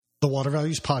The Water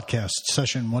Values Podcast,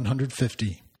 session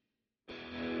 150.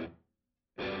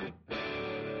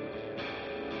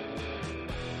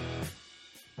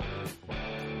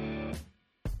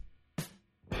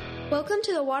 Welcome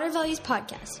to the Water Values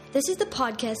Podcast. This is the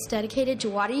podcast dedicated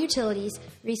to water utilities,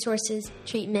 resources,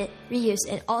 treatment, reuse,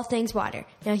 and all things water.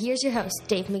 Now here's your host,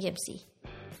 Dave McGimsey.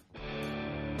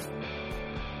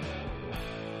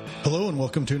 Hello and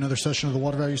welcome to another session of the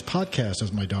Water Values Podcast.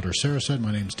 As my daughter Sarah said,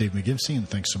 my name is Dave McGimsey, and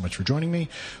thanks so much for joining me.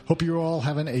 Hope you're all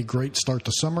having a great start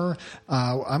to summer.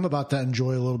 I'm about to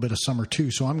enjoy a little bit of summer too,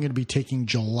 so I'm going to be taking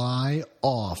July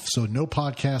off. So no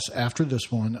podcasts after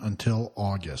this one until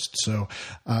August. So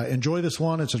enjoy this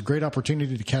one. It's a great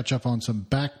opportunity to catch up on some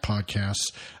back podcasts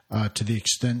to the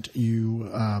extent you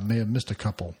may have missed a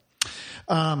couple.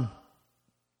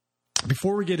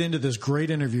 Before we get into this great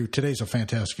interview, today's a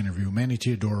fantastic interview. Manny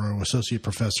Teodoro, associate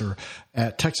professor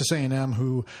at Texas A&M,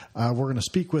 who we're going to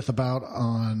speak with about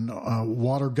on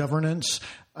water governance,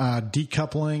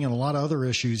 decoupling, and a lot of other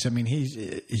issues. I mean,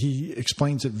 he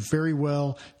explains it very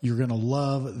well. You're going to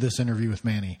love this interview with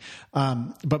Manny.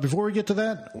 But before we get to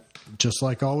that, just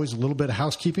like always, a little bit of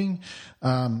housekeeping.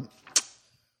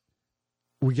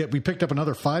 We picked up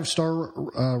another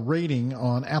 5-star rating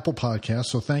on Apple Podcasts,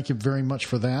 so thank you very much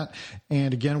for that.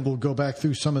 And again, we'll go back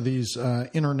through some of these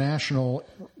international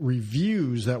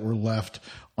reviews that were left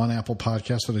on Apple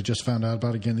Podcasts that I just found out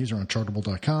about. Again, these are on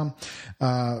chartable.com.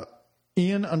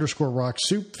 Ian_Rock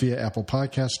Soup via Apple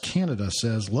Podcasts Canada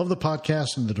says, love the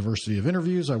podcast and the diversity of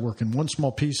interviews. I work in one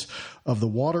small piece of the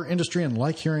water industry and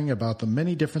like hearing about the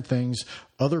many different things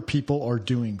other people are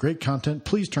doing. Great content.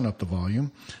 Please turn up the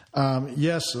volume.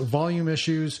 Yes, volume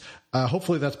issues.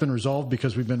 Hopefully that's been resolved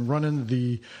because we've been running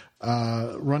the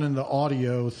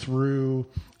audio through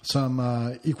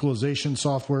some equalization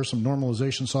software, some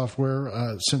normalization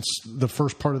software since the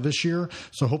first part of this year.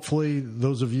 So hopefully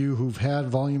those of you who've had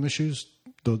volume issues,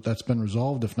 that's been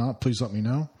resolved. If not, please let me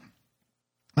know.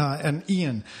 And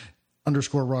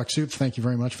Ian_Rock Soup, thank you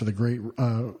very much for the great,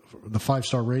 the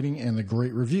 5-star rating and the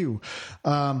great review.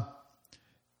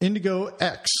 Indigo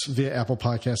X via Apple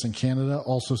Podcasts in Canada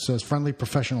also says, friendly,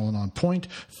 professional, and on point.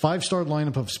 5-star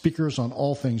lineup of speakers on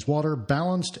all things water.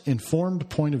 Balanced, informed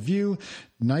point of view.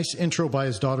 Nice intro by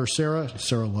his daughter, Sarah.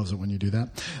 Sarah loves it when you do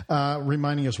that.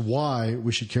 Reminding us why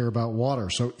we should care about water.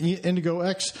 So Indigo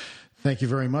X, thank you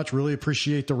very much. Really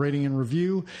appreciate the rating and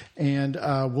review. And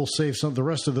we'll save some of the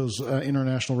rest of those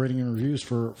international rating and reviews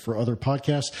for other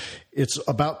podcasts. It's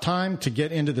about time to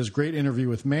get into this great interview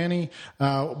with Manny.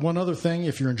 One other thing,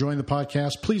 if you're enjoying the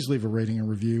podcast, please leave a rating and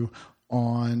review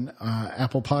on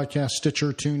Apple Podcasts,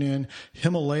 Stitcher, TuneIn,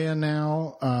 Himalaya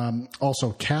now,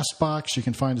 also CastBox. You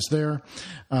can find us there.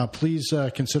 Please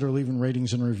consider leaving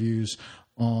ratings and reviews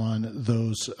on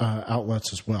those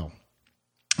outlets as well.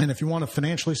 And if you want to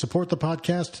financially support the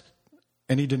podcast,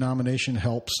 any denomination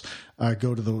helps.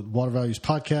 Go to the Water Values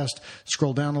Podcast,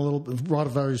 scroll down a little,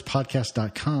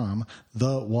 watervaluespodcast.com,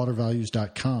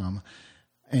 thewatervalues.com,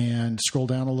 and scroll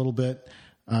down a little bit.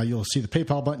 You'll see the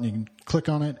PayPal button. You can click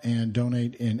on it and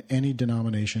donate in any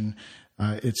denomination.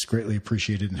 It's greatly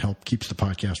appreciated and keeps the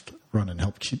podcast running,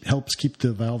 helps keep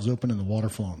the valves open and the water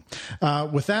flowing.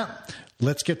 With that,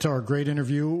 let's get to our great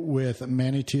interview with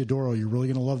Manny Teodoro. You're really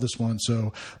going to love this one.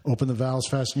 So open the valves,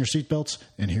 fasten your seatbelts,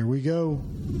 and here we go.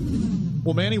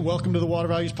 Well, Manny, welcome to the Water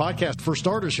Values Podcast. For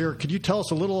starters here, could you tell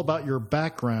us a little about your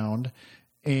background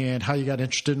and how you got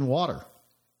interested in water?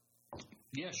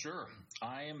 Yeah, sure.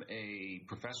 I am a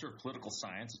professor of political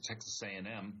science at Texas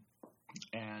A&M,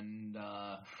 and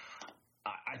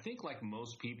I think like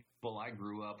most people, I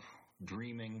grew up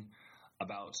dreaming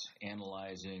about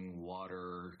analyzing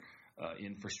water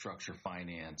infrastructure,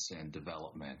 finance, and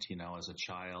development. You know, as a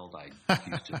child, I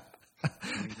used to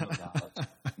dream about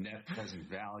net present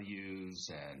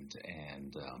values and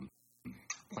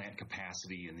plant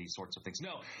capacity and these sorts of things.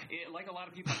 No, like a lot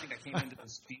of people, I think I came into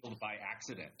this field by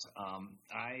accident.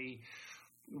 I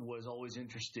was always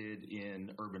interested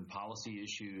in urban policy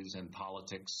issues and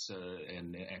politics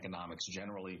and economics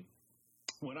generally.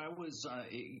 When I was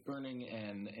earning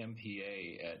an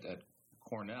MPA at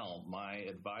Cornell, my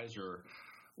advisor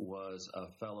was a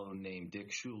fellow named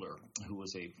Dick Schuler, who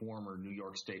was a former New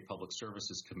York State Public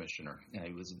Services Commissioner. And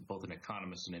he was both an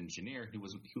economist and engineer. He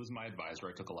was my advisor.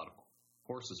 I took a lot of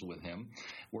courses with him,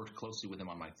 worked closely with him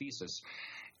on my thesis.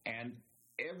 And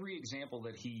every example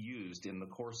that he used in the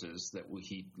courses that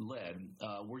he led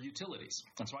were utilities.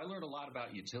 And so I learned a lot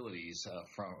about utilities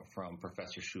from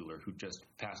Professor Schuler, who just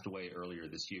passed away earlier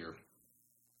this year.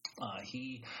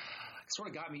 He sort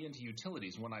of got me into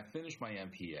utilities. When I finished my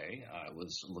MPA, I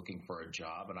was looking for a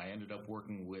job, and I ended up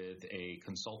working with a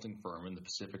consulting firm in the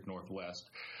Pacific Northwest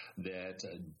that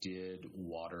did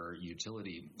water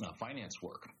utility finance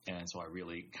work. And so I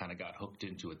really kind of got hooked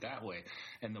into it that way.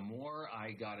 And the more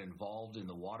I got involved in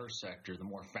the water sector, the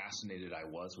more fascinated I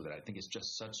was with it. I think it's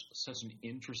just such an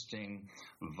interesting,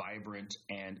 vibrant,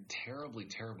 and terribly,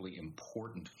 terribly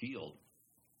important field.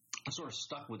 I sort of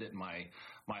stuck with it my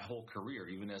whole career,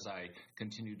 even as I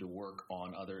continued to work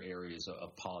on other areas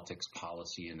of politics,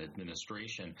 policy, and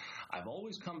administration. I've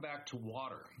always come back to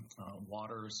water,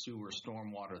 water, sewer,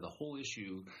 stormwater. The whole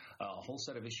issue, a whole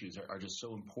set of issues are just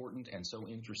so important and so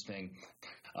interesting,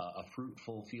 a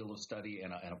fruitful field of study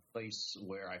and a place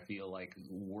where I feel like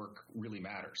work really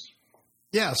matters.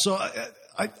 Yeah, so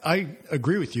I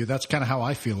agree with you. That's kind of how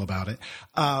I feel about it.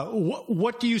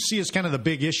 What do you see as kind of the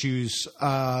big issues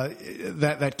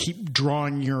that keep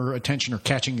drawing your attention or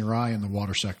catching your eye in the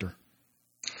water sector?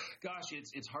 Gosh,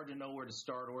 it's hard to know where to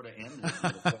start or to end with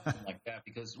a question like that,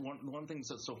 because one thing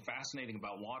that's so fascinating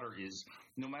about water is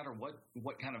no matter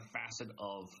what kind of facet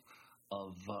of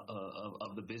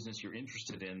the business you're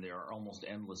interested in, there are almost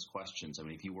endless questions. I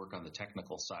mean, if you work on the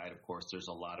technical side, of course, there's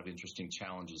a lot of interesting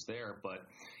challenges there. But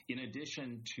in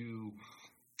addition to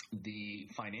the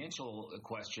financial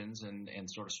questions and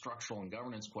sort of structural and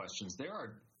governance questions, there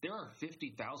are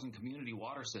 50,000 community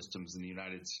water systems in the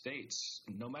United States.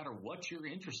 No matter what you're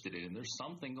interested in, there's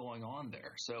something going on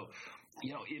there. So,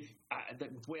 the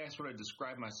way I sort of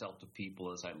describe myself to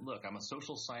people is I'm a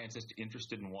social scientist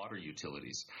interested in water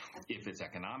utilities. If it's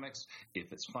economics,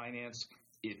 if it's finance,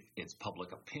 if it's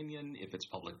public opinion, if it's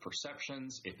public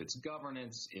perceptions, if it's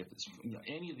governance, if it's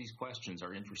any of these questions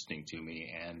are interesting to me,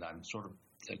 and I'm sort of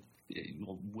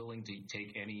willing to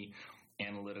take any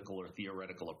analytical or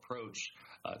theoretical approach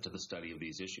to the study of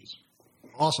these issues.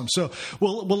 Awesome. So,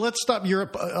 well, let's stop. You're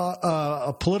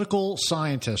a political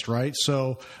scientist, right?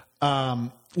 So,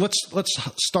 let's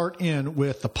start in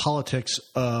with the politics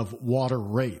of water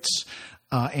rates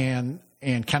and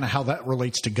kind of how that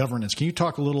relates to governance. Can you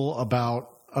talk a little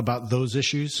about those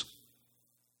issues?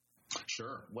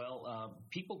 Sure. Well,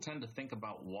 people tend to think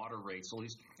about water rates, at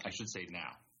least I should say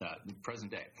now,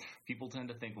 present day. People tend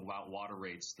to think about water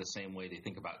rates the same way they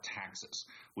think about taxes,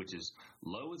 which is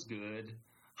low is good,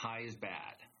 high is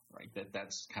bad, right?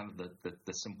 That's kind of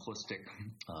the simplistic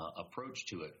approach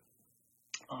to it.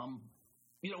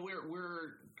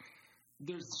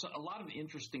 There's a lot of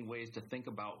interesting ways to think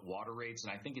about water rates,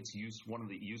 and I think one of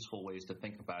the useful ways to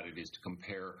think about it is to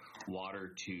compare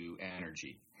water to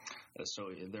energy.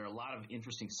 So there are a lot of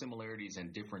interesting similarities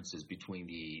and differences between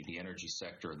the energy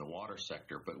sector and the water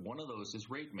sector, but one of those is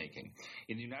rate making.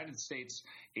 In the United States,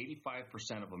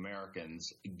 85% of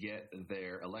Americans get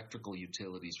their electrical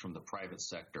utilities from the private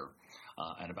sector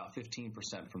and about 15%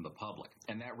 from the public.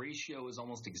 And that ratio is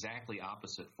almost exactly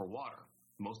opposite for water.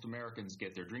 Most Americans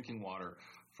get their drinking water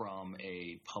from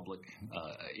a public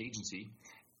agency,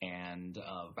 and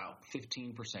about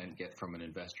 15% get from an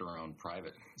investor-owned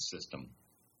private system.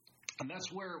 And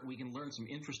that's where we can learn some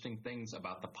interesting things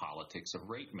about the politics of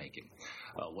rate making.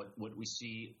 What we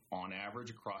see on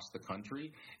average across the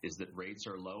country is that rates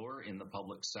are lower in the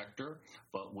public sector,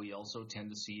 but we also tend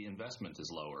to see investment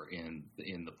is lower in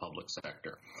the public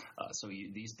sector.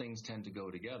 These things tend to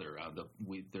go together.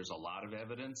 There's a lot of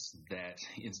evidence that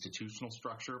institutional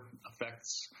structure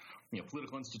affects,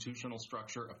 political institutional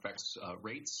structure affects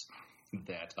rates,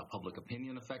 that public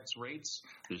opinion affects rates.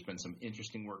 There's been some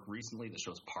interesting work recently that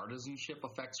shows partisanship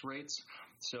affects rates.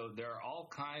 So there are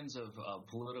all kinds of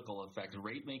political effects.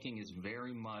 Rate making is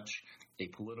very much a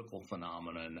political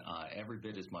phenomenon, every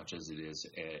bit as much as it is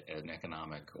an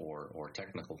economic or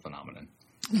technical phenomenon.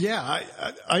 Yeah,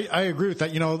 I agree with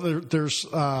that. There's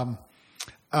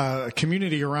a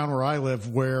community around where I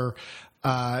live where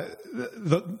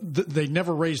they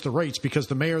never raise the rates because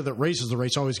the mayor that raises the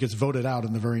rates always gets voted out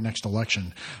in the very next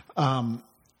election.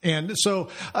 And so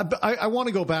I want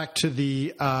to go back to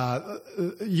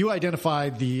you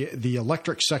identified the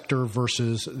electric sector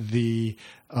versus the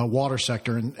water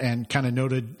sector and kind of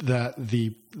noted that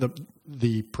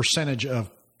the percentage of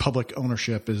public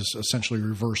ownership is essentially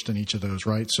reversed in each of those,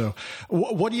 right? So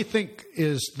what do you think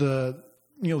is the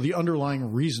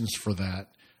underlying reasons for that?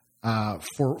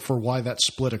 For why that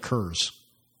split occurs?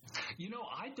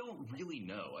 I don't really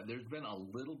know. There's been a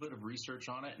little bit of research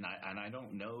on it, and I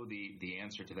don't know the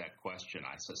answer to that question.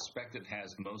 I suspect it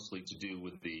has mostly to do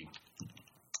with the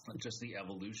just the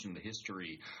evolution, the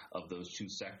history of those two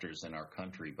sectors in our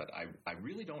country. But I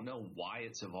really don't know why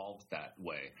it's evolved that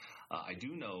way. I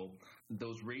do know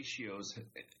those ratios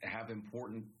have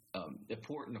important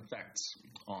effects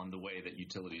on the way that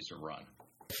utilities are run.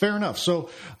 Fair enough. So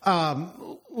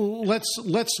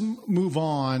let's move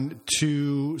on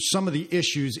to some of the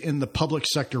issues in the public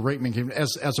sector rate making.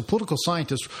 As a political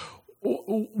scientist,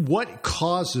 what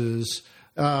causes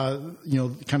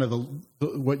kind of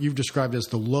what you've described as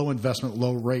the low investment,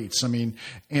 low rates? I mean,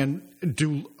 and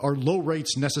are low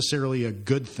rates necessarily a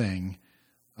good thing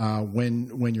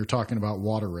when you're talking about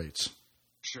water rates?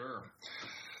 Sure.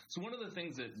 So one of the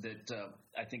things that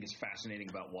I think is fascinating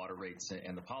about water rates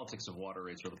and the politics of water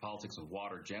rates, or the politics of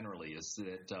water generally, is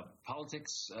that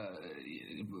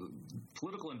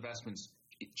political investments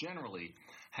generally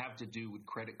have to do with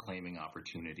credit claiming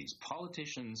opportunities.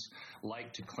 Politicians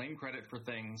like to claim credit for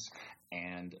things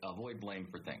and avoid blame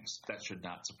for things. That should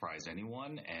not surprise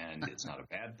anyone, and it's not a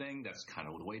bad thing. That's kind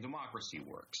of the way democracy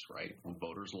works, right?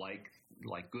 Voters like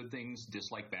good things,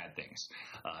 dislike bad things.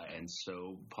 And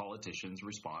so politicians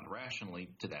respond rationally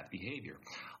to that behavior.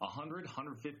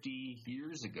 150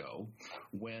 years ago,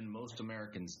 when most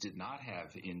Americans did not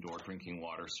have indoor drinking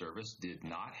water service, did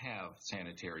not have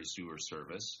sanitary sewer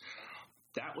service,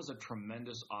 that was a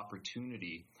tremendous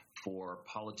opportunity for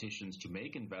politicians to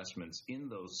make investments in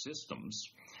those systems,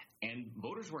 and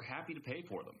voters were happy to pay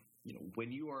for them. You know,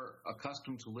 when you are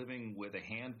accustomed to living with a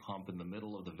hand pump in the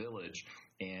middle of the village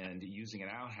and using an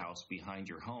outhouse behind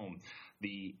your home,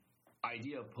 the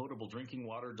idea of potable drinking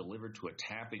water delivered to a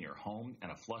tap in your home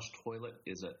and a flush toilet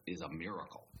is a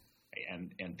miracle.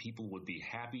 And people would be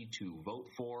happy to vote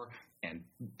for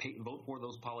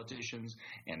those politicians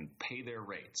and pay their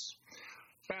rates.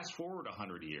 Fast forward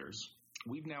 100 years,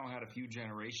 we've now had a few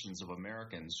generations of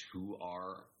Americans who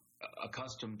are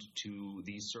accustomed to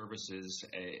these services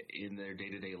in their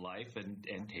day-to-day life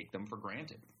and take them for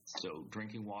granted. So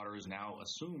drinking water is now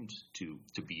assumed to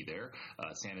be there.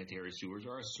 Sanitary sewers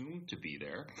are assumed to be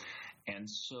there. And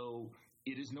so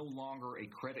it is no longer a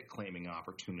credit claiming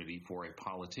opportunity for a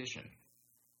politician.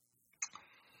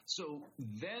 So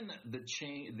then the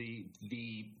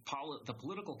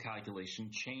political calculation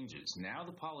changes. Now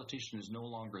the politician is no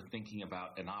longer thinking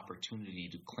about an opportunity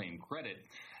to claim credit.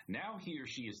 Now he or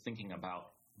she is thinking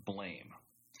about blame,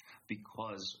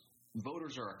 because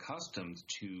voters are accustomed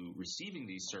to receiving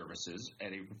these services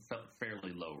at a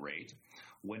fairly low rate.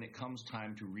 When it comes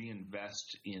time to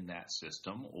reinvest in that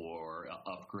system or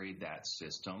upgrade that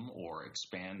system or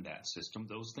expand that system,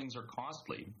 those things are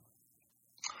costly.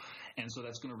 And so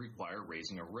that's going to require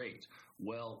raising a rate.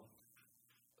 Well,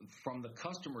 from the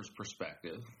customer's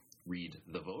perspective, read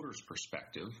the voter's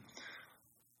perspective,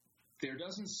 there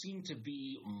doesn't seem to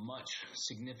be much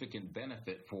significant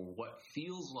benefit for what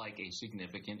feels like a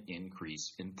significant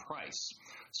increase in price.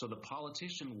 So the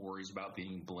politician worries about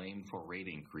being blamed for rate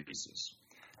increases.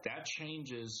 That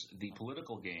changes the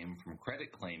political game from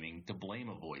credit claiming to blame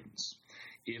avoidance.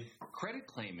 If credit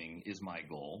claiming is my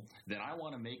goal, then I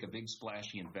want to make a big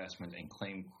splashy investment and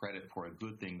claim credit for a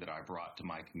good thing that I brought to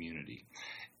my community.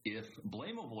 If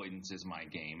blame avoidance is my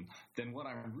game, then what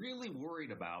I'm really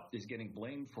worried about is getting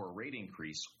blamed for a rate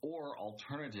increase, or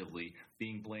alternatively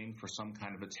being blamed for some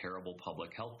kind of a terrible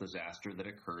public health disaster that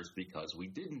occurs because we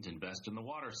didn't invest in the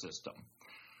water system.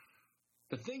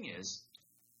 The thing is,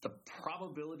 the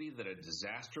probability that a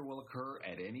disaster will occur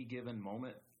at any given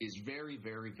moment is very,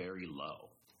 very, very low,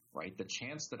 right? The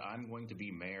chance that I'm going to be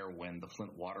mayor when the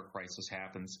Flint water crisis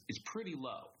happens is pretty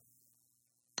low.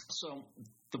 So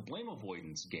the blame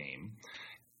avoidance game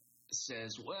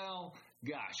says, well,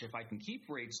 gosh, if I can keep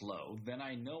rates low, then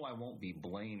I know I won't be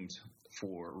blamed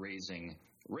for raising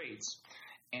rates.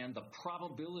 And the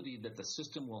probability that the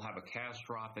system will have a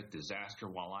catastrophic disaster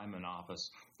while I'm in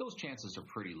office, those chances are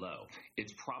pretty low.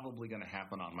 It's probably going to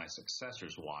happen on my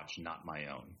successor's watch, not my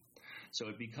own. So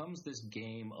it becomes this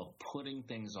game of putting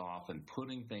things off and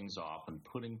putting things off and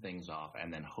putting things off,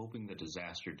 and then hoping the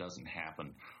disaster doesn't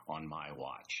happen on my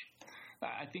watch.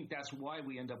 I think that's why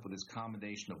we end up with this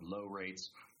combination of low rates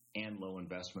and low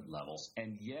investment levels.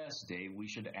 And yes, Dave, we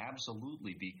should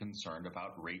absolutely be concerned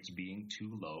about rates being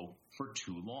too low for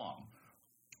too long.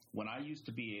 When I used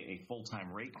to be a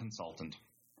full-time rate consultant,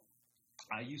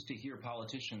 I used to hear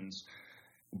politicians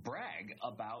brag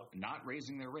about not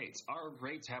raising their rates. Our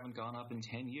rates haven't gone up in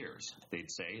 10 years, they'd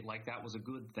say, like that was a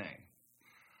good thing.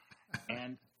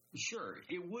 And sure,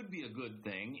 it would be a good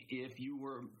thing if you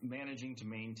were managing to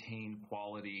maintain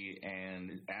quality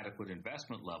and adequate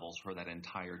investment levels for that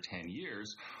entire 10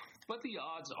 years, but the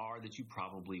odds are that you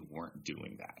probably weren't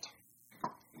doing that.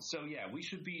 So, yeah, we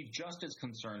should be just as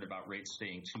concerned about rates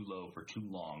staying too low for too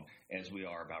long as we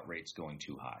are about rates going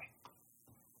too high.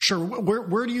 Sure.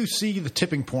 Where do you see the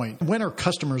tipping point? When are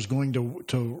customers going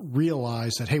to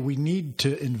realize that, hey, we need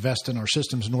to invest in our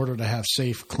systems in order to have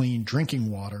safe, clean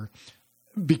drinking water?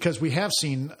 Because we have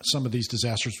seen some of these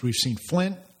disasters. We've seen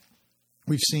Flint.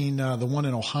 We've seen the one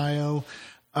in Ohio.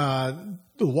 The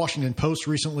Washington Post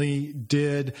recently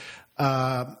did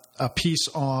a piece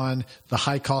on the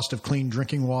high cost of clean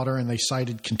drinking water, and they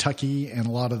cited Kentucky and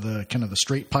a lot of the kind of the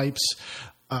straight pipes,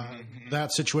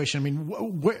 that situation. I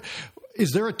mean,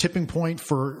 is there a tipping point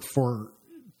for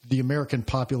the American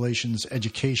population's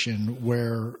education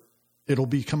where it'll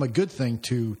become a good thing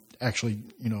to actually,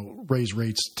 raise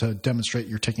rates to demonstrate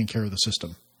you're taking care of the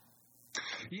system?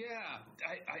 Yeah,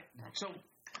 so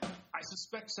I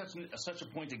suspect such a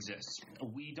point exists.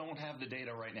 We don't have the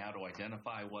data right now to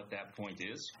identify what that point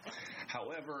is.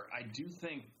 However, I do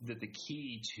think that the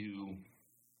key to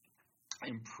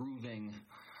improving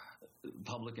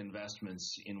public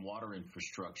investments in water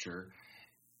infrastructure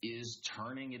is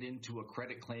turning it into a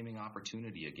credit claiming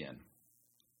opportunity again.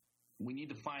 We need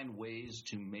to find ways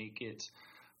to make it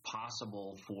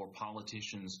possible for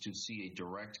politicians to see a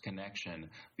direct connection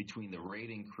between the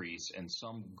rate increase and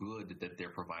some good that they're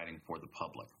providing for the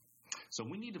public. So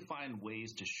we need to find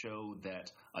ways to show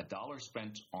that a dollar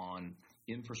spent on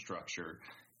infrastructure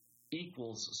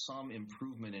equals some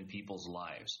improvement in people's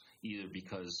lives, either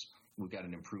because we've got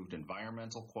an improved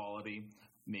environmental quality,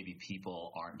 maybe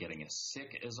people aren't getting as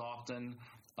sick as often,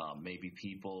 maybe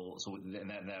people, so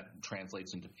that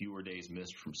translates into fewer days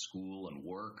missed from school and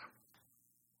work.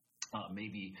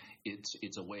 Maybe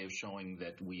it's a way of showing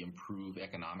that we improve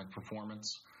economic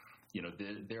performance.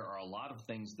 There are a lot of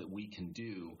things that we can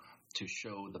do to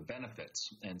show the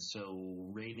benefits. And so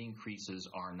rate increases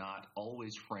are not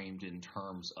always framed in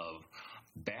terms of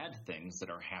bad things that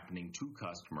are happening to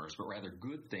customers, but rather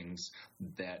good things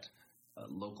that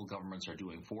local governments are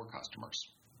doing for customers.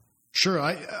 Sure.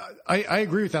 I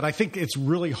agree with that. I think it's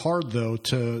really hard, though,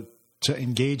 to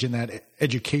engage in that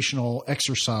educational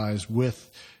exercise with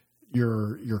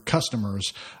your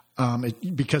customers,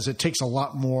 because it takes a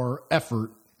lot more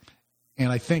effort. And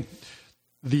I think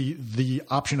the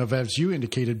option of, as you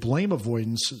indicated, blame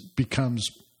avoidance becomes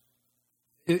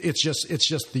it's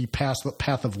just the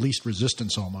path of least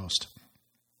resistance almost.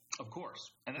 Of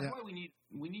course, and that's why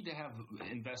we need to have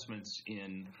investments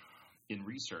in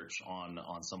research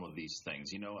on some of these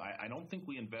things. I don't think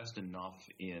we invest enough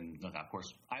in, of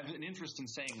course, I have an interest in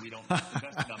saying we don't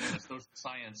invest enough in the social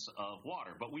science of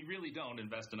water, but we really don't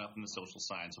invest enough in the social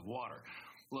science of water.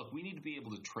 Look, we need to be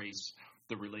able to trace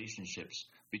the relationships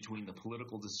between the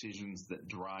political decisions that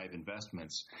drive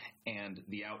investments and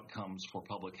the outcomes for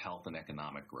public health and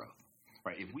economic growth.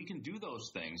 Right? If we can do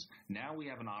those things, now we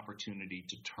have an opportunity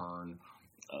to turn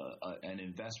an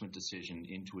investment decision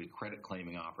into a credit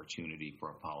claiming opportunity for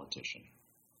a politician.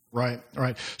 Right.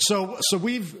 So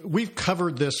we've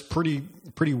covered this pretty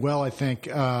well, I think,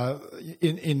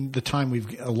 in the time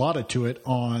we've allotted to it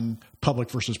on public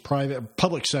versus private,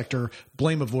 public sector,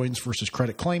 blame avoidance versus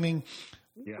credit claiming.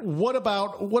 Yeah. What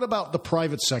about the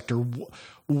private sector?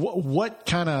 What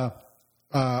kind of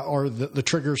are the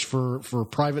triggers for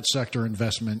private sector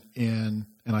investment in?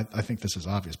 And I think this is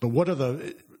obvious, but what are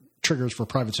the triggers for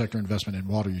private sector investment in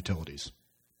water utilities?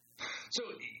 So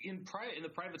in the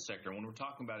private sector, when we're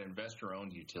talking about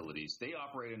investor-owned utilities, they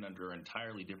operate under an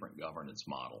entirely different governance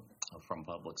model from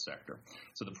public sector.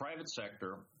 So the private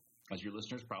sector, as your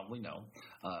listeners probably know,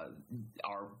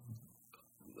 are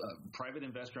private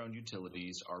investor-owned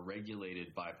utilities are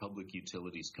regulated by public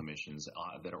utilities commissions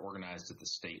that are organized at the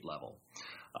state level.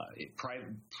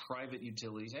 Private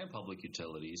utilities and public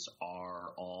utilities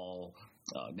are all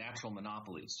natural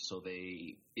monopolies. So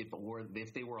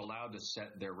if they were allowed to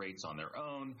set their rates on their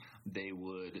own, they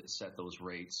would set those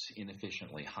rates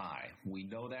inefficiently high. We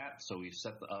know that, so we've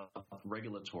set up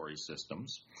regulatory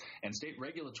systems, and state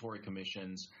regulatory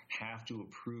commissions have to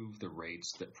approve the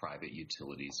rates that private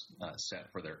utilities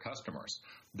set for their customers.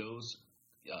 Those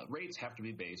rates have to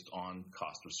be based on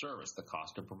cost of service, the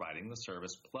cost of providing the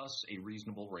service plus a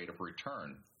reasonable rate of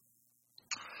return.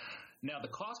 Now, the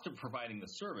cost of providing the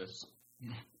service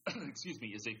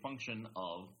is a function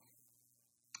of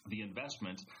the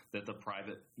investment that the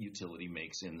private utility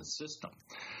makes in the system.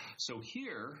 So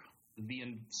here, the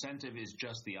incentive is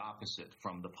just the opposite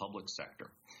from the public sector.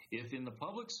 If in the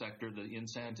public sector, the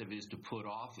incentive is to put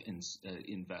off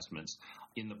investments,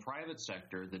 in the private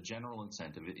sector, the general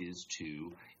incentive is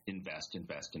to invest.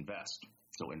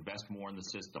 So invest more in the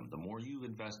system. The more you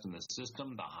invest in the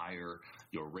system, the higher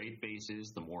your rate base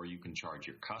is, the more you can charge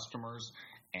your customers,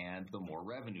 and the more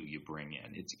revenue you bring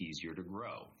in. It's easier to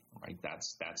grow, right?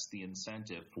 That's the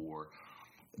incentive for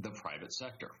the private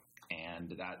sector.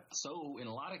 And so in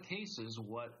a lot of cases,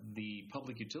 what the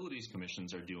public utilities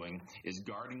commissions are doing is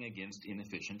guarding against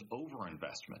inefficient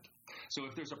overinvestment. So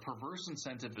if there's a perverse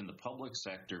incentive in the public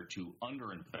sector to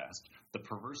underinvest, the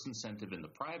perverse incentive in the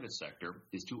private sector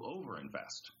is to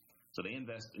overinvest. So they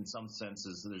invest, in some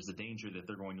senses, there's a danger that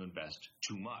they're going to invest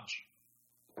too much.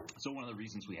 So one of the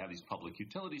reasons we have these public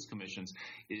utilities commissions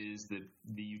is that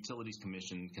the utilities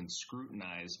commission can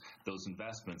scrutinize those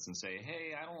investments and say,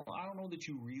 hey, I don't know that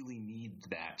you really need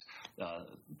that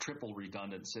triple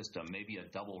redundant system. Maybe a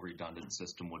double redundant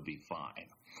system would be fine.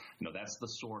 That's the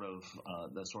sort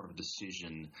of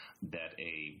decision that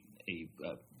a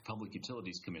public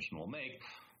utilities commission will make.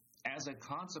 As a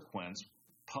consequence,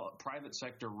 private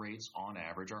sector rates on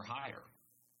average are higher.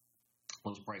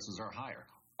 Those prices are higher.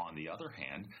 On the other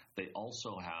hand, they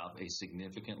also have a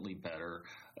significantly better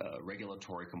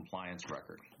regulatory compliance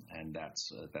record, and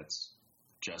that's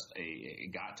just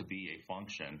got to be a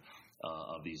function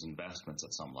of these investments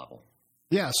at some level.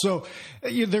 Yeah. So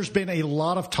there's been a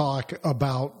lot of talk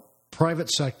about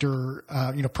private sector,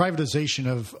 privatization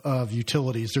of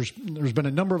utilities. There's been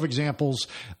a number of examples,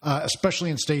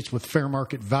 especially in states with fair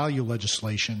market value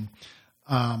legislation.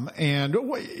 And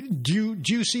do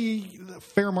you see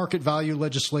fair market value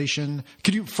legislation?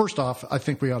 Could you, first off, I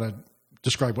think we ought to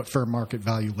describe what fair market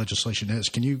value legislation is.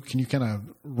 Can you kind of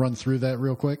run through that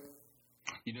real quick?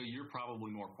 You're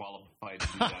probably more qualified to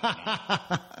do that than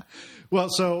I. Well,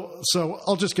 so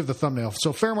I'll just give the thumbnail.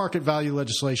 So fair market value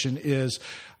legislation is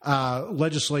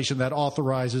legislation that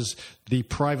authorizes the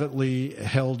privately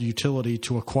held utility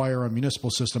to acquire a municipal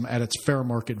system at its fair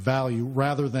market value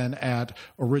rather than at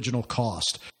original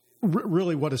cost.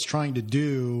 Really what it's trying to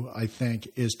do, I think,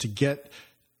 is to get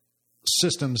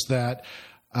systems that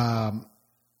are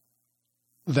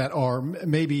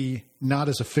maybe not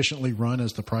as efficiently run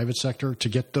as the private sector, to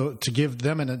give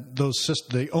them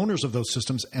the owners of those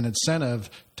systems an incentive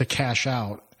to cash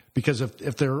out, because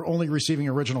if they're only receiving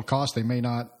original cost, they may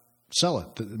not sell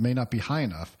it. It may not be high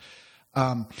enough.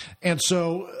 And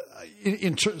so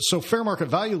fair market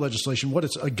value legislation, what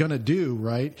it's going to do,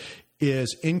 right,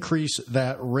 is increase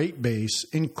that rate base,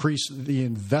 increase the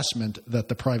investment that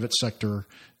the private sector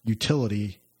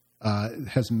utility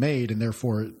has made, and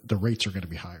therefore the rates are going to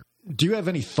be higher. Do you have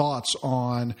any thoughts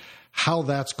on how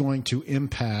that's going to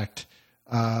impact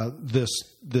this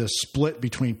split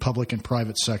between public and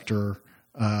private sector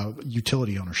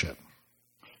utility ownership?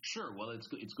 Sure. Well,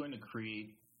 it's going to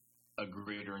create a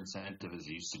greater incentive, as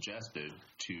you suggested,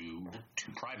 to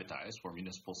privatize, for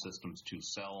municipal systems to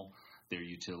sell their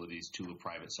utilities to a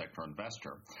private sector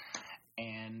investor.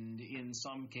 And in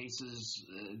some cases,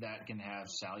 that can have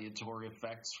salutary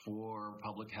effects for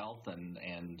public health and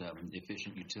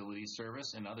efficient utility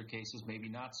service. In other cases, maybe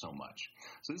not so much.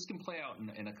 So this can play out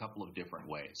in a couple of different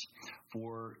ways.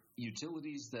 For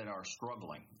utilities that are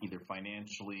struggling, either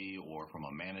financially or from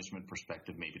a management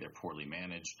perspective, maybe they're poorly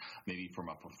managed, maybe from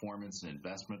a performance and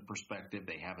investment perspective,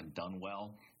 they haven't done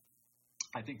well.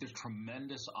 I think there's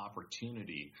tremendous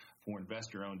opportunity for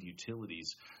investor-owned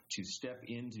utilities to step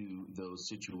into those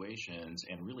situations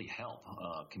and really help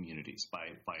communities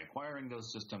by acquiring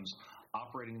those systems,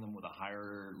 operating them with a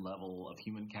higher level of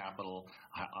human capital,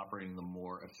 operating them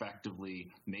more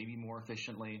effectively, maybe more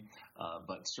efficiently,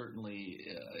 but certainly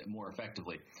more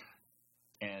effectively,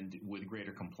 and with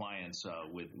greater compliance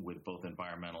with both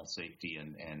environmental safety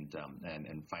and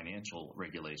financial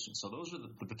regulations. So those are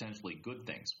the potentially good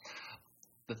things.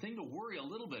 The thing to worry a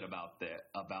little bit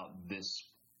about this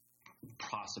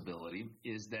possibility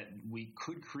is that we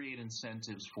could create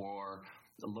incentives for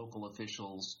the local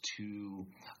officials to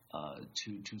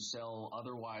sell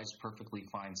otherwise perfectly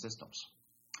fine systems.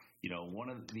 One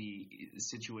of the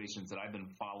situations that I've been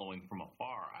following from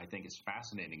afar, I think is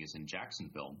fascinating, is in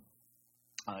Jacksonville.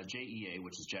 JEA,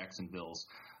 which is Jacksonville's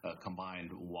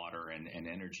combined water and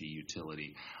energy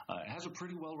utility, has a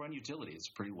pretty well-run utility. It's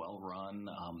pretty well-run,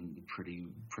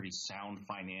 pretty sound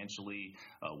financially,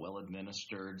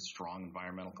 well-administered, strong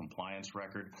environmental compliance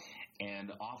record.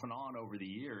 And off and on over the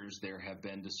years, there have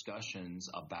been discussions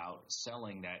about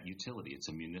selling that utility. It's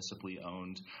a municipally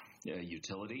owned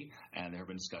utility, and there have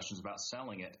been discussions about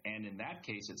selling it. And in that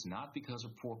case, it's not because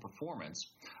of poor performance,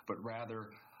 but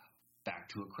rather back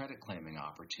to a credit claiming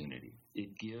opportunity.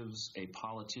 It gives a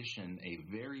politician a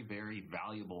very, very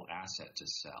valuable asset to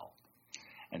sell.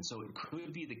 And so it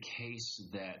could be the case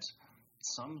that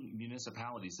some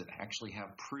municipalities that actually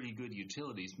have pretty good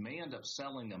utilities may end up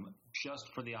selling them just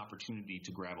for the opportunity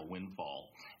to grab a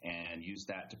windfall and use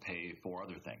that to pay for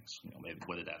other things, maybe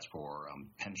whether that's for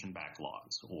pension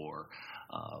backlogs or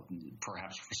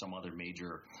perhaps for some other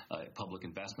major public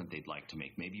investment they'd like to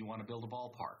make. Maybe you want to build a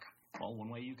ballpark. Well, one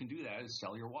way you can do that is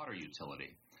sell your water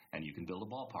utility, and you can build a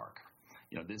ballpark.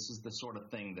 This is the sort of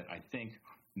thing that I think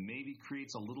maybe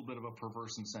creates a little bit of a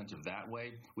perverse incentive that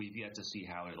way. We've yet to see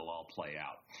how it'll all play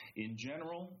out. In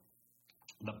general,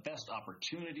 the best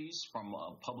opportunities from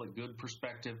a public good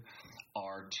perspective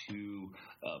are to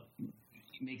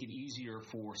make it easier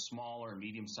for smaller,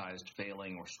 medium-sized,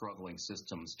 failing or struggling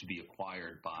systems to be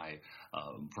acquired by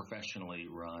professionally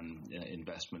run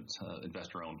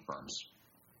investor-owned firms.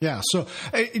 Yeah. So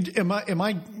am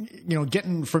I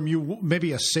getting from you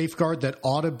maybe a safeguard that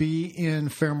ought to be in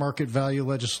fair market value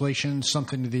legislation,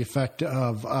 something to the effect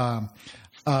of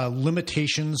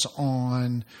limitations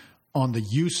on the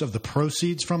use of the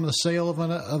proceeds from the sale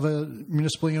of a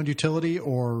municipally owned utility,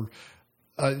 or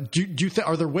are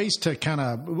there ways to kind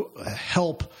of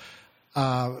help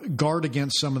guard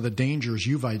against some of the dangers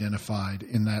you've identified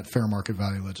in that fair market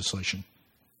value legislation?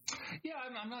 Yeah,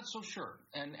 I'm not so sure,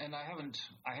 and I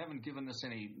haven't given this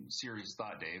any serious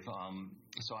thought, Dave.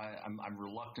 So I'm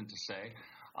reluctant to say.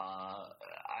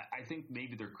 I think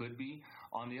maybe there could be.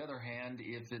 On the other hand,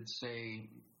 if it's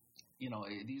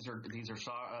these are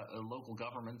local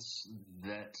governments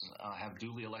that have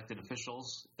duly elected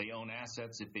officials. They own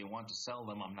assets. If they want to sell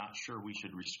them, I'm not sure we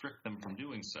should restrict them from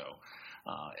doing so.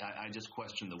 I just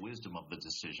question the wisdom of the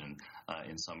decision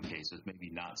in some cases, maybe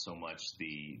not so much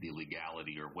the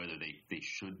legality or whether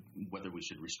whether we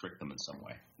should restrict them in some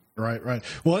way. Right.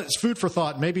 Well, it's food for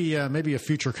thought. Maybe a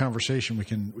future conversation we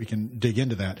can dig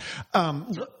into that.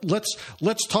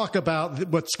 Let's talk about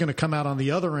what's going to come out on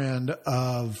the other end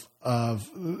of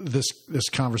this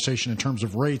conversation in terms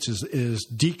of rates is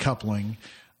decoupling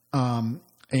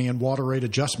and water rate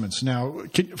adjustments. Now,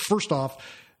 first off,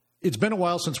 it's been a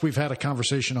while since we've had a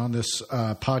conversation on this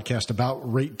podcast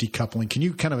about rate decoupling. Can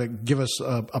you kind of give us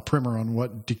a primer on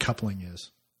what decoupling is?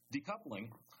 Decoupling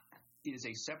is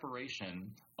a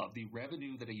separation of the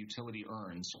revenue that a utility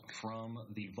earns from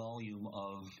the volume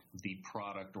of the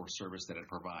product or service that it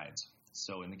provides.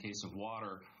 So in the case of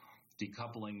water,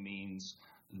 decoupling means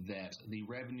that the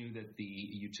revenue that the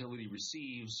utility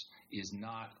receives is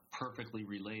not perfectly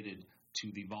related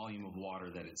to the volume of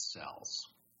water that it sells.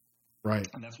 Right.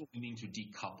 And that's what we mean to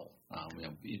decouple.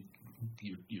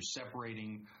 You're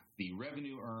separating the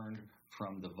revenue earned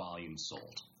from the volume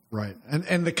sold. Right.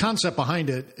 And the concept behind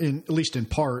it, at least in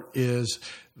part, is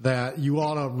that you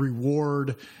ought to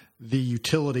reward the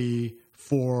utility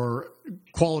for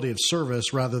quality of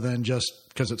service rather than just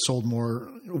because it sold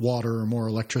more water or more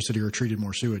electricity or treated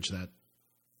more sewage. Well,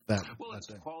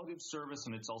 it's quality of service,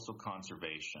 and it's also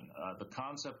conservation. The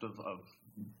concept of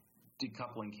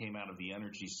decoupling came out of the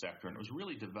energy sector, and it was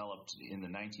really developed in the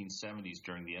 1970s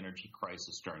during the energy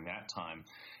crisis during that time,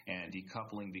 and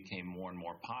decoupling became more and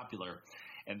more popular.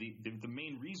 And the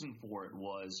main reason for it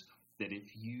was that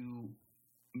if you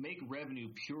make revenue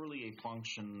purely a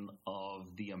function of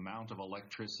the amount of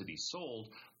electricity sold,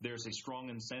 there's a strong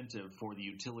incentive for the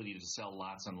utility to sell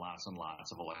lots and lots and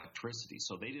lots of electricity.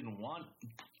 So they didn't want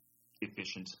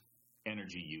efficient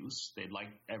energy use. They'd like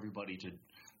everybody to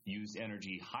use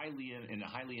energy in a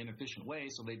highly inefficient way,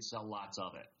 so they'd sell lots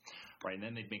of it, right? And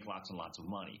then they'd make lots and lots of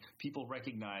money. People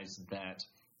recognized that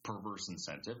perverse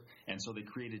incentive, and so they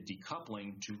created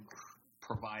decoupling to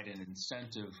provide an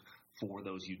incentive for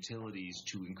those utilities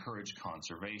to encourage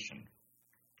conservation.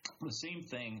 The same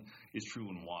thing is true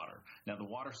in water. Now, the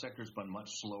water sector has been much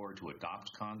slower to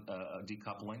adopt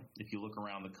decoupling. If you look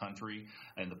around the country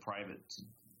and the private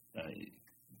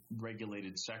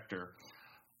regulated sector,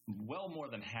 well more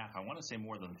than half, I want to say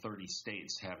more than 30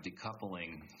 states have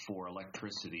decoupling for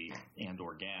electricity and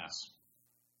or gas.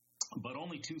 But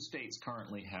only 2 states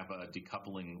currently have a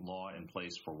decoupling law in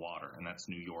place for water, and that's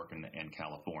New York and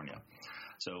California.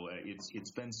 So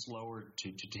it's been slower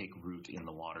to take root in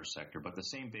the water sector, but the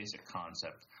same basic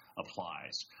concept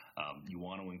applies. You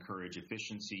want to encourage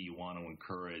efficiency, you want to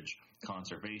encourage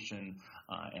conservation,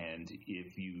 and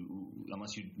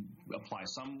unless you apply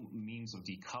some means of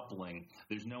decoupling,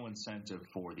 there's no incentive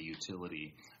for the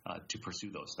utility to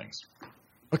pursue those things.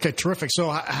 Okay, terrific.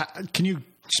 So can you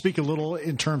speak a little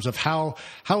in terms of how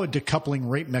a decoupling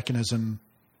rate mechanism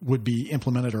would be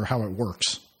implemented or how it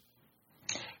works?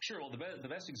 Sure. Well, the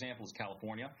best example is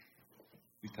California,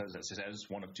 because as I said, it's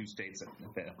one of 2 states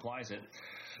that applies it.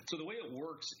 So the way it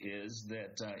works is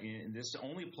that this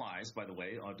only applies, by the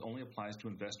way, to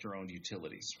investor-owned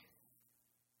utilities.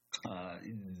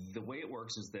 The way it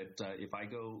works is that if I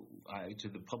go to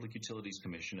the Public Utilities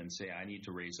Commission and say I need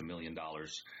to raise $1 million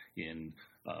in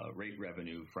rate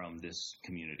revenue from this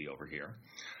community over here,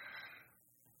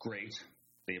 great.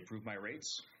 They approve my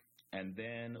rates. And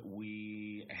then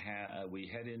we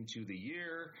head into the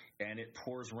year, and it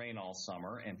pours rain all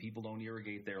summer, and people don't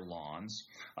irrigate their lawns.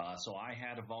 So I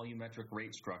had a volumetric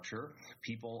rate structure.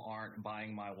 People aren't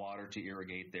buying my water to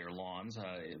irrigate their lawns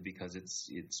because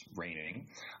it's raining,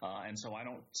 and so I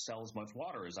don't sell as much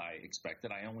water as I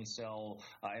expected. I only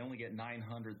get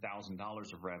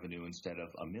 $900,000 of revenue instead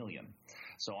of $1 million.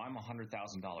 So I'm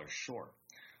 $100,000 short.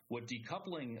 What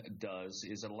decoupling does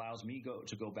is it allows me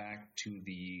to go back to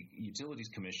the Utilities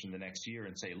Commission the next year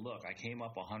and say, look, I came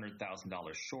up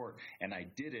 $100,000 short, and I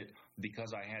did it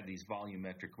because I had these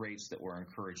volumetric rates that were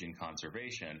encouraging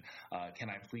conservation. Can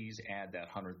I please add that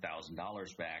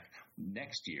 $100,000 back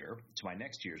next year to my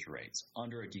next year's rates?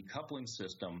 Under a decoupling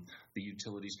system, the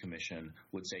Utilities Commission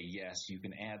would say, yes, you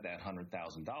can add that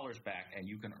 $100,000 back, and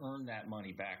you can earn that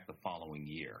money back the following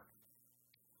year.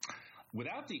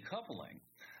 Without decoupling,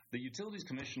 the Utilities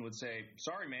Commission would say,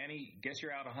 sorry, Manny, guess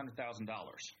you're out $100,000.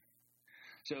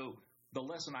 So the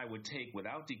lesson I would take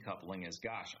without decoupling is,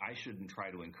 gosh, I shouldn't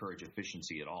try to encourage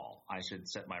efficiency at all. I should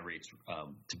set my rates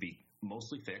to be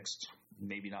mostly fixed,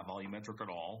 maybe not volumetric at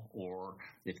all, or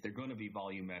if they're going to be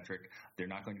volumetric, they're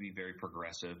not going to be very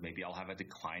progressive. Maybe I'll have a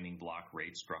declining block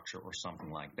rate structure or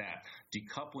something like that.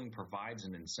 Decoupling provides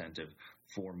an incentive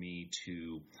for me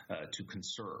to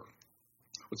conserve.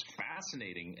 What's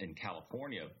fascinating in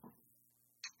California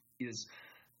is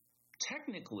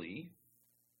technically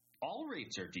all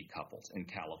rates are decoupled in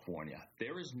California.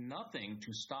 There is nothing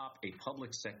to stop a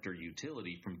public sector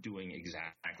utility from doing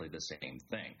exactly the same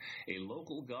thing. A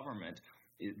local government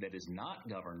that is not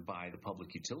governed by the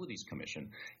Public Utilities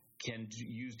Commission can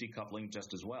use decoupling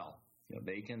just as well.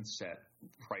 They can set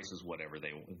prices whatever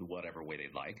way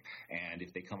they'd like, and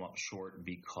if they come up short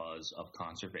because of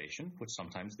conservation, which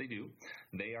sometimes they do,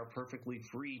 they are perfectly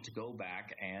free to go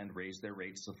back and raise their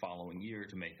rates the following year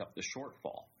to make up the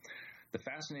shortfall. The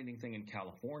fascinating thing in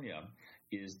California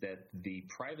is that the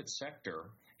private sector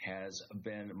has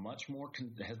been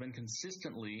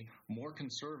consistently more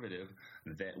conservative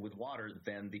with water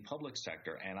than the public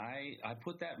sector. And I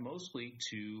put that mostly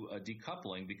to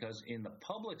decoupling, because in the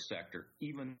public sector,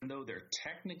 even though they're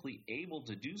technically able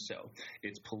to do so,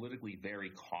 it's politically very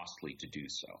costly to do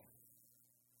so.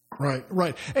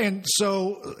 Right. And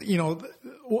so,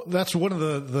 that's one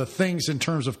of the things in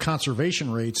terms of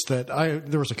conservation rates that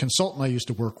there was a consultant I used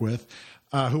to work with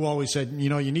who always said,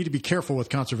 you need to be careful with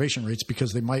conservation rates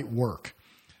because they might work.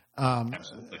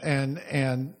 Absolutely.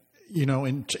 And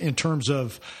in terms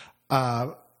of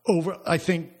I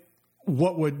think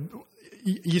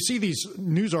you see these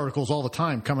news articles all the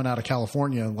time coming out of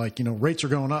California, like, rates are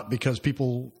going up because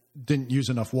people didn't use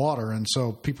enough water. And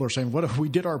so people are saying, what if we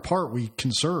did our part? We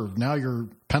conserved. Now you're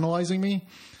penalizing me.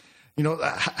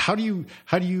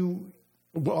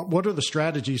 What are the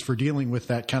strategies for dealing with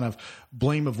that kind of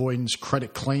blame avoidance,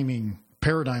 credit claiming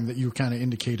paradigm that you kind of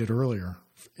indicated earlier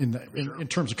in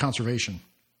terms of conservation?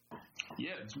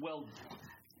 Yeah, well,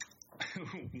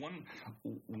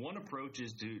 one approach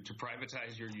is to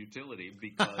privatize your utility,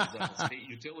 because state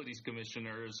utilities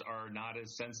commissioners are not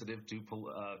as sensitive to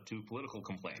political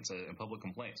complaints and public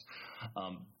complaints.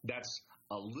 That's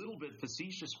a little bit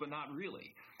facetious, but not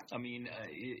really. I mean,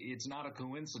 it's not a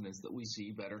coincidence that we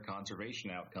see better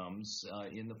conservation outcomes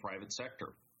in the private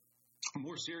sector.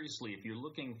 More seriously, if you're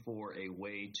looking for a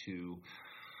way to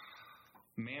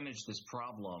manage this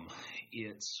problem,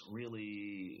 it's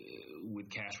really with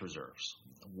cash reserves.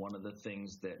 One of the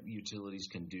things that utilities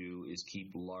can do is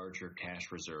keep larger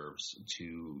cash reserves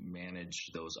to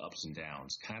manage those ups and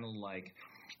downs, kind of like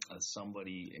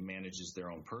somebody manages their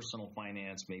own personal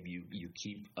finance. Maybe you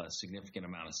keep a significant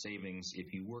amount of savings.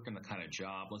 If you work in the kind of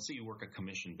job, let's say you work a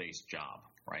commission-based job,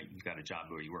 right? You've got a job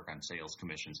where you work on sales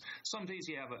commissions. Sometimes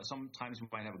you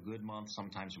might have a good month.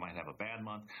 Sometimes you might have a bad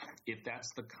month. If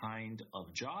that's the kind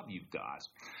of job you've got,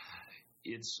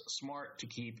 it's smart to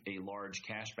keep a large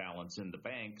cash balance in the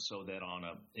bank so that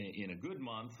in a good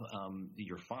month,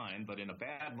 you're fine. But in a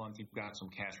bad month, you've got some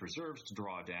cash reserves to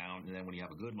draw down. And then when you have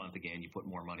a good month again, you put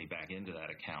more money back into that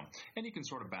account. And you can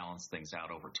sort of balance things out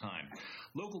over time.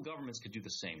 Local governments could do the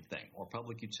same thing, or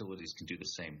public utilities can do the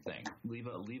same thing. Leave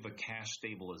a cash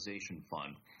stabilization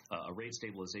fund, a rate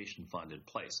stabilization fund in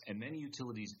place. And many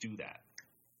utilities do that.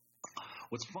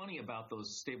 What's funny about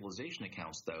those stabilization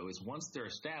accounts, though, is once they're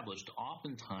established,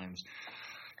 oftentimes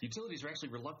utilities are actually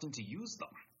reluctant to use them.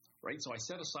 right? So I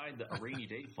set aside a rainy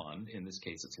day fund. In this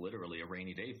case, it's literally a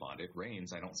rainy day fund. It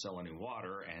rains, I don't sell any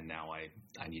water, and now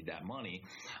I need that money.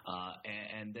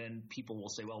 And then people will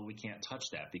say, well, we can't touch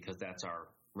that because that's our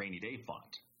rainy day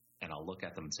fund. And I'll look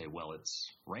at them and say, well, it's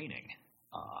raining.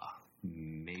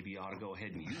 Maybe you ought to go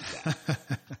ahead and use that.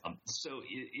 So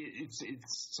it's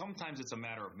sometimes it's a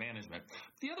matter of management.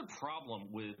 The other problem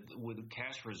with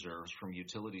cash reserves from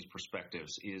utilities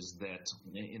perspectives is that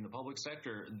in the public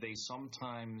sector, they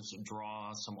sometimes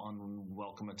draw some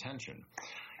unwelcome attention.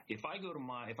 If I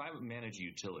manage a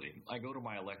utility, I go to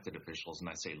my elected officials and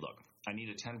I say, look, I need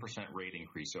a 10% rate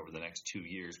increase over the next 2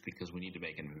 years because we need to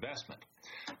make an investment.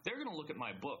 They're going to look at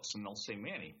my books and they'll say,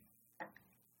 Manny,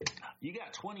 you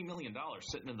got $20 million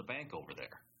sitting in the bank over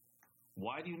there.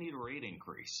 Why do you need a rate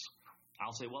increase?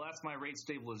 I'll say, well, that's my rate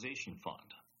stabilization fund.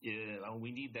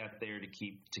 We need that there to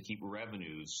keep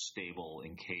revenues stable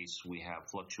in case we have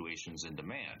fluctuations in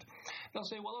demand. They'll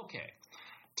say, well, okay,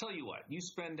 tell you what, you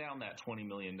spend down that $20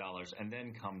 million and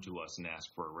then come to us and ask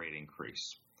for a rate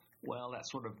increase. Well, that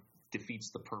sort of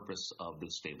defeats the purpose of the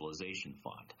stabilization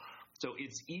fund. So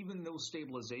it's even those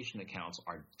stabilization accounts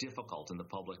are difficult in the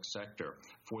public sector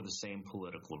for the same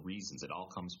political reasons. It all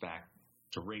comes back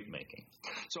to rate making.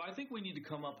 So I think we need to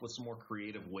come up with some more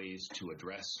creative ways to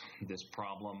address this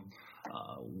problem.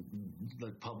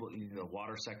 The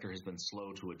water sector has been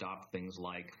slow to adopt things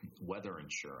like weather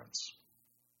insurance.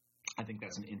 I think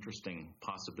that's an interesting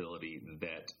possibility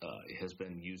that has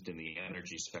been used in the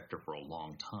energy sector for a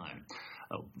long time.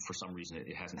 For some reason,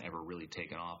 it hasn't ever really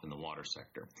taken off in the water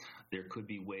sector. There could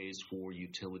be ways for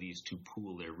utilities to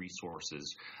pool their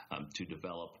resources to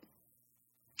develop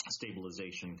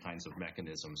stabilization kinds of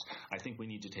mechanisms. I think we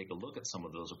need to take a look at some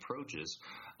of those approaches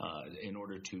in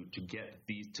order to get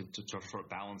these to sort of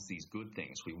balance these good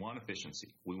things. We want efficiency.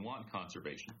 We want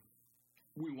conservation.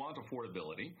 We want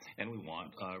affordability, and we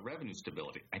want revenue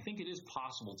stability. I think it is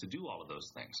possible to do all of those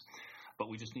things, but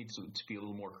we just need to be a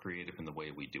little more creative in the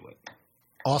way we do it.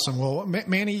 Awesome. Well,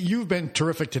 Manny, you've been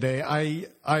terrific today.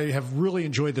 I have really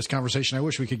enjoyed this conversation. I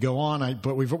wish we could go on,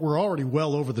 but we're already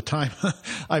well over the time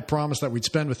I promised that we'd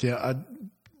spend with you.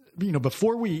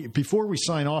 Before we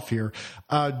sign off here,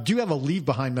 do you have a leave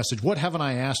behind message? What haven't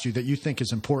I asked you that you think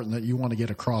is important that you want to get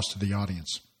across to the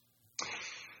audience?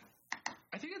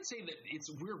 I think I'd say that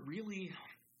we're really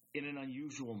in an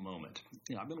unusual moment.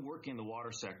 I've been working in the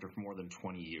water sector for more than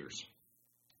 20 years.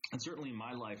 And certainly in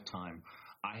my lifetime,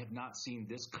 I have not seen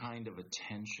this kind of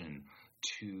attention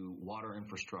to water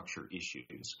infrastructure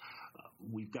issues.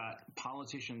 We've got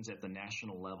politicians at the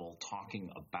national level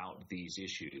talking about these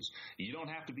issues. You don't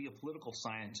have to be a political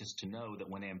scientist to know that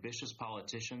when ambitious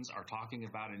politicians are talking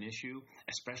about an issue,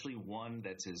 especially one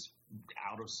that's as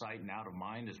out of sight and out of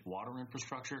mind as water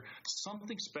infrastructure,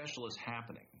 something special is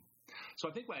happening. So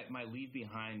I think my leave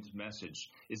behind message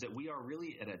is that we are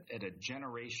really at a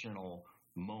generational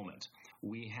moment.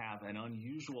 We have an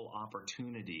unusual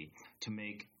opportunity to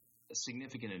make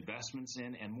significant investments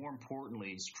in, and more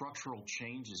importantly, structural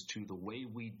changes to the way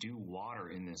we do water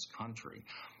in this country.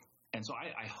 And so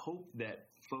I hope that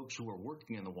folks who are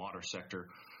working in the water sector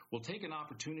will take an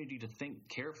opportunity to think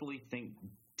carefully, think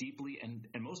deeply, and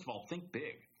most of all, think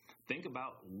big. Think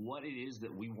about what it is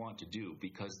that we want to do,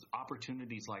 because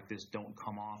opportunities like this don't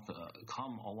come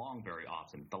along very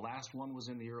often. The last one was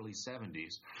in the early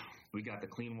 70s. We got the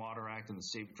Clean Water Act and the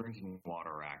Safe Drinking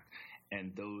Water Act,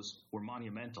 and those were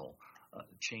monumental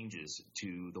changes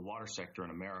to the water sector in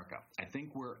America. I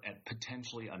think we're at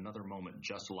potentially another moment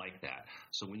just like that.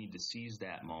 So we need to seize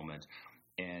that moment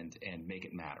and make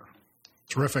it matter.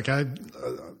 Terrific.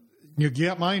 You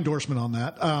got my endorsement on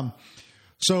that.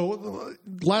 So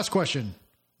last question,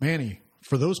 Manny,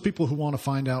 for those people who want to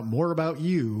find out more about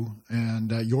you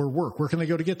and your work, where can they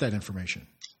go to get that information?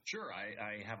 Sure.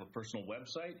 I have a personal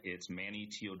website. It's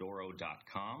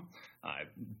mannyteodoro.com. I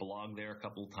blog there a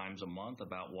couple times a month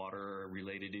about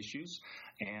water-related issues.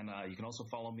 And you can also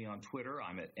follow me on Twitter.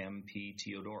 I'm at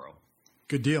mpteodoro.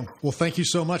 Good deal. Well, thank you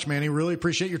so much, Manny. Really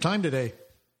appreciate your time today.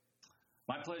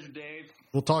 My pleasure, Dave.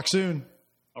 We'll talk soon.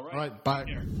 All right. Bye.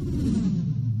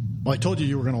 Well, I told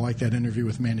you were going to like that interview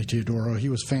with Manny Teodoro. He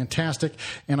was fantastic,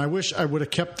 and I wish I would have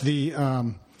kept the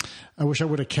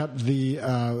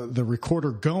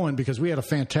recorder going, because we had a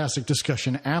fantastic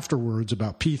discussion afterwards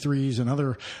about P3s and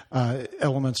other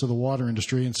elements of the water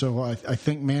industry. And so I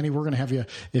think, Manny, we're going to have you,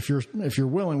 if you're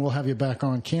willing, we'll have you back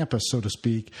on campus, so to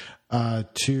speak,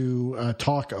 to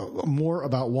talk more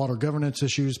about water governance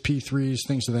issues, P3s,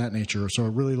 things of that nature. So I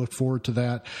really look forward to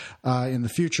that in the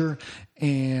future.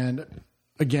 And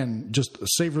again, just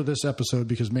savor this episode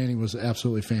because Manny was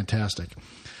absolutely fantastic.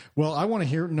 Well, I want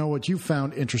to know what you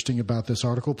found interesting about this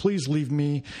article. Please leave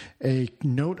me a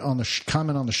note on the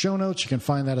comment on the show notes. You can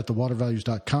find that at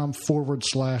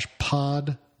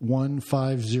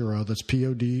thewatervalues.com/pod150. That's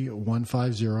POD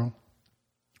 150.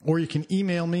 Or you can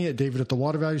email me at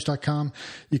david@thewatervalues.com.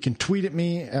 You can tweet at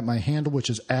me at my handle, which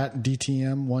is at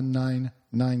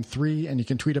DTM1993. And you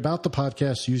can tweet about the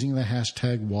podcast using the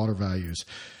hashtag watervalues.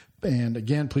 And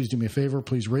again, please do me a favor.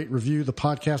 Please rate, review the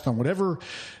podcast on whatever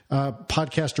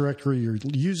podcast directory you're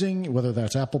using, whether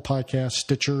that's Apple Podcasts,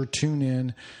 Stitcher,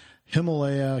 TuneIn,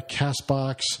 Himalaya,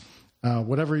 CastBox,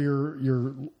 whatever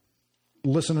you're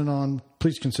listening on.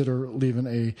 Please consider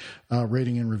leaving a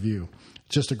rating and review.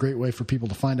 It's just a great way for people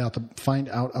to find out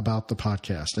about the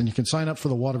podcast. And you can sign up for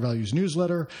the Water Values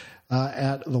newsletter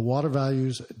at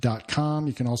thewatervalues.com.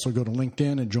 You can also go to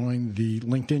LinkedIn and join the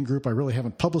LinkedIn group. I really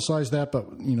haven't publicized that, but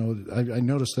I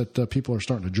noticed that people are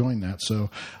starting to join that. So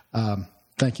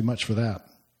thank you much for that.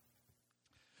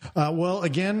 Well,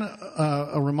 again,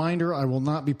 a reminder, I will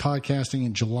not be podcasting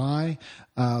in July.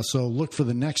 So look for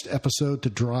the next episode to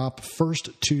drop first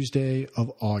Tuesday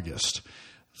of August.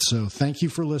 So thank you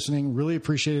for listening. Really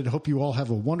appreciate it. Hope you all have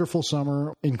a wonderful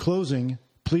summer. In closing,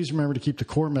 please remember to keep the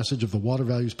core message of the Water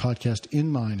Values podcast in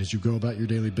mind as you go about your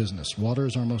daily business. Water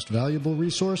is our most valuable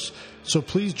resource, so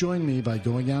please join me by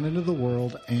going out into the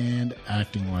world and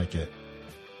acting like it.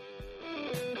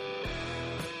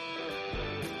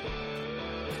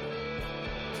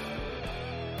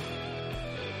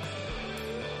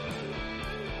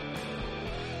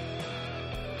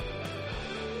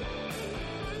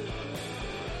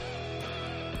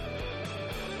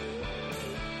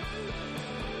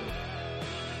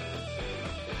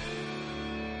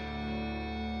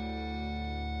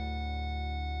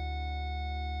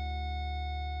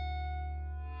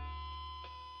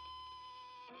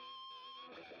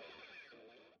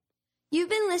 You've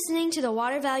been listening to the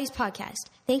Water Values Podcast.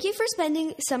 Thank you for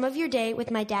spending some of your day with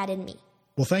my dad and me.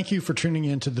 Well, thank you for tuning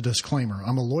in to the disclaimer.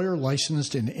 I'm a lawyer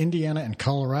licensed in Indiana and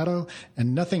Colorado,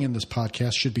 and nothing in this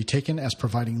podcast should be taken as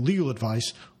providing legal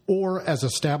advice or as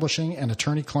establishing an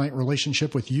attorney-client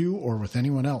relationship with you or with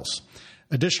anyone else.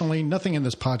 Additionally, nothing in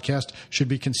this podcast should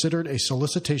be considered a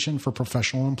solicitation for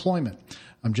professional employment.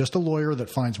 I'm just a lawyer that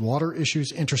finds water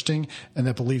issues interesting and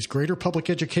that believes greater public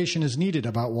education is needed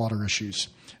about water issues.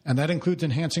 And that includes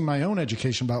enhancing my own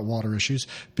education about water issues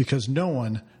because no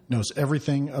one knows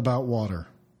everything about water.